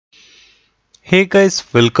Hey guys,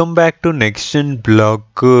 welcome back to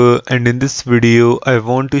NextGenBlogger, and in this video I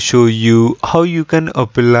want to show you how you can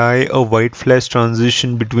apply a white flash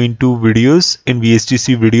transition between two videos in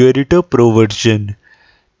VSDC Video Editor Pro version.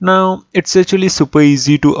 Now it's actually super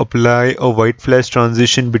easy to apply a white flash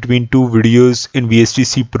transition between two videos in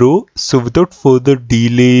VSDC Pro, so without further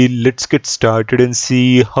delay let's get started and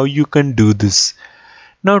see how you can do this.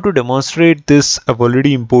 Now to demonstrate this, I've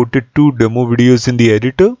already imported two demo videos in the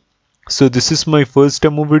editor. So this is my first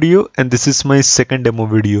demo video and this is my second demo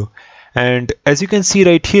video. And as you can see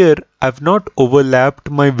right here, I've not overlapped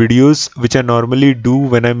my videos which I normally do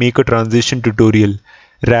when I make a transition tutorial.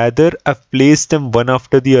 Rather, I've placed them one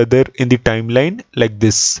after the other in the timeline like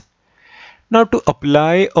this. Now to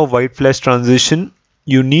apply a white flash transition,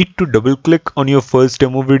 you need to double click on your first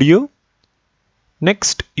demo video.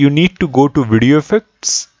 Next, you need to go to Video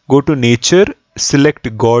Effects, go to Nature,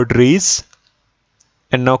 select God Rays,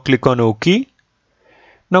 and now click on OK.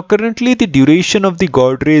 Now currently the duration of the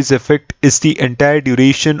God Rays effect is the entire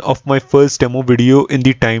duration of my first demo video in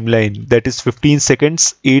the timeline, that is 15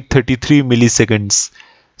 seconds 833 milliseconds.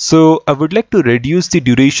 So I would like to reduce the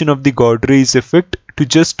duration of the God Rays effect to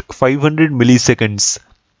just 500 milliseconds.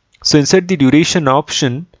 So inside the duration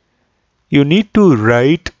option, you need to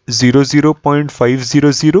write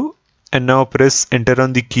 00.500 and now press enter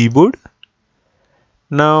on the keyboard.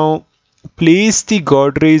 Now place the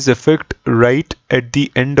God Rays effect right at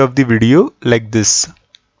the end of the video like this.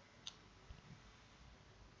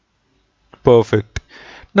 Perfect.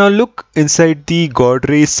 Now look inside the God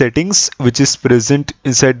Rays settings which is present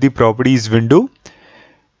inside the properties window.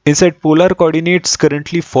 Inside polar coordinates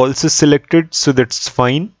currently false is selected, so that's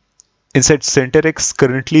fine. Inside center X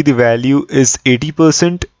currently the value is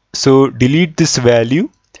 80%, so delete this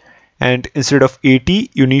value and instead of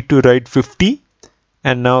 80 you need to write 50.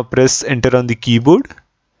 And now press enter on the keyboard.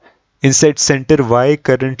 Inside center Y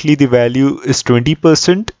currently the value is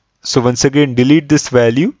 20%, so once again delete this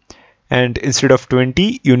value and instead of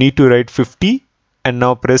 20 you need to write 50 and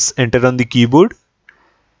now press enter on the keyboard.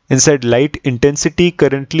 Inside light intensity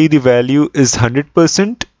currently the value is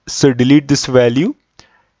 100%, so delete this value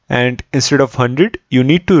and instead of 100 you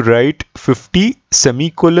need to write 50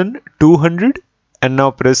 semicolon 200 and now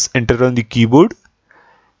press enter on the keyboard.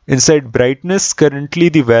 Inside brightness currently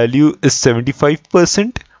the value is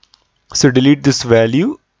 75%, so delete this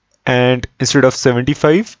value and instead of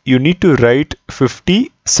 75 you need to write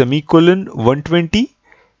 50 semicolon 120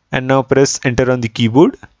 and now press enter on the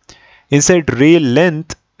keyboard. Inside ray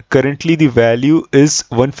length currently the value is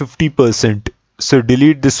 150%, so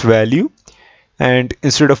delete this value and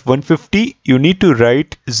instead of 150 you need to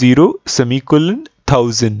write 0 semicolon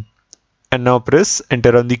 1000 and now press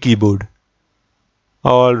enter on the keyboard.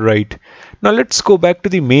 Alright, now let's go back to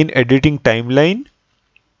the main editing timeline,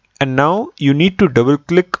 and now you need to double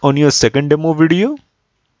click on your second demo video.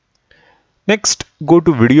 Next, go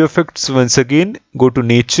to Video Effects once again, go to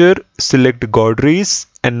Nature, select God Rays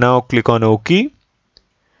and now click on OK.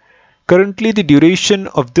 Currently the duration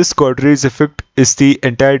of this God Rays effect is the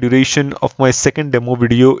entire duration of my second demo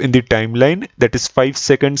video in the timeline, that is 5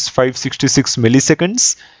 seconds 566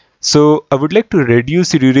 milliseconds. So I would like to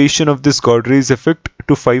reduce the duration of this God Rays effect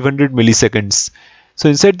to 500 milliseconds. So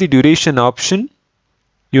inside the duration option,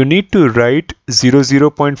 you need to write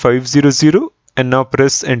 00.500 and now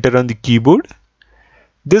press enter on the keyboard.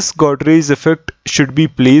 This God Rays effect should be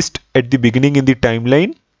placed at the beginning in the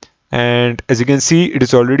timeline, and as you can see it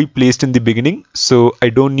is already placed in the beginning, so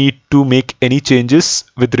I don't need to make any changes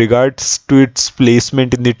with regards to its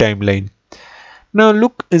placement in the timeline. Now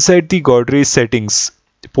look inside the God Rays settings.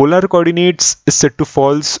 Polar coordinates is set to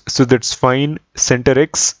false, so that's fine. Center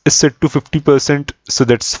X is set to 50%, so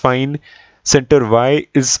that's fine. Center Y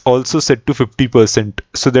is also set to 50%,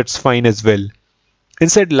 so that's fine as well.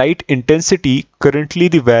 Inside light intensity, currently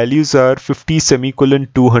the values are 50 semicolon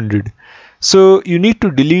 200. So you need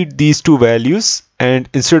to delete these two values and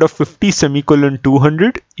instead of 50 semicolon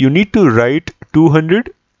 200, you need to write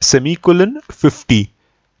 200 semicolon 50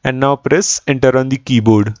 and now press enter on the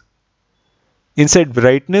keyboard. Inside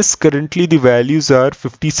brightness currently the values are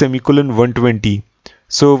 50 semicolon 120.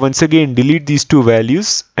 So once again delete these two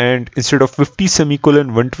values and instead of 50 semicolon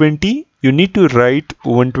 120 you need to write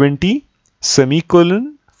 120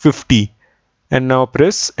 semicolon 50 and now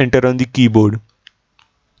press enter on the keyboard.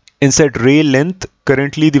 Inside ray length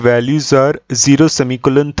currently the values are 0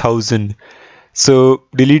 semicolon 1000. So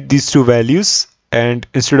delete these two values and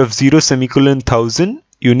instead of 0 semicolon 1000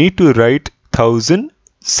 you need to write 1000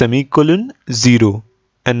 semicolon 0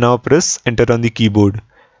 and now press enter on the keyboard,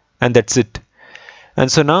 and that's it.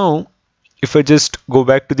 And so now if I just go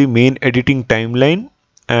back to the main editing timeline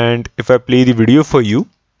and if I play the video for you,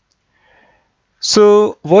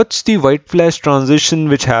 so watch the white flash transition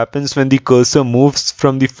which happens when the cursor moves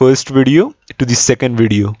from the first video to the second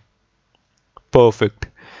video. Perfect.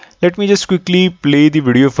 Let me just quickly play the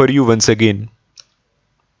video for you once again.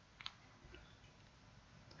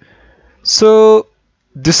 So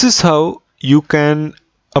this is how you can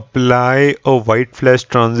apply a white flash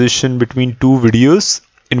transition between two videos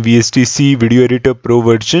in VSDC Video Editor Pro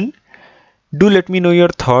version. Do let me know your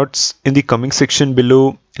thoughts in the comment section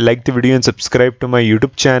below. Like the video and subscribe to my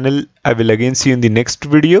YouTube channel. I will again see you in the next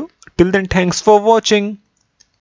video. Till then, thanks for watching.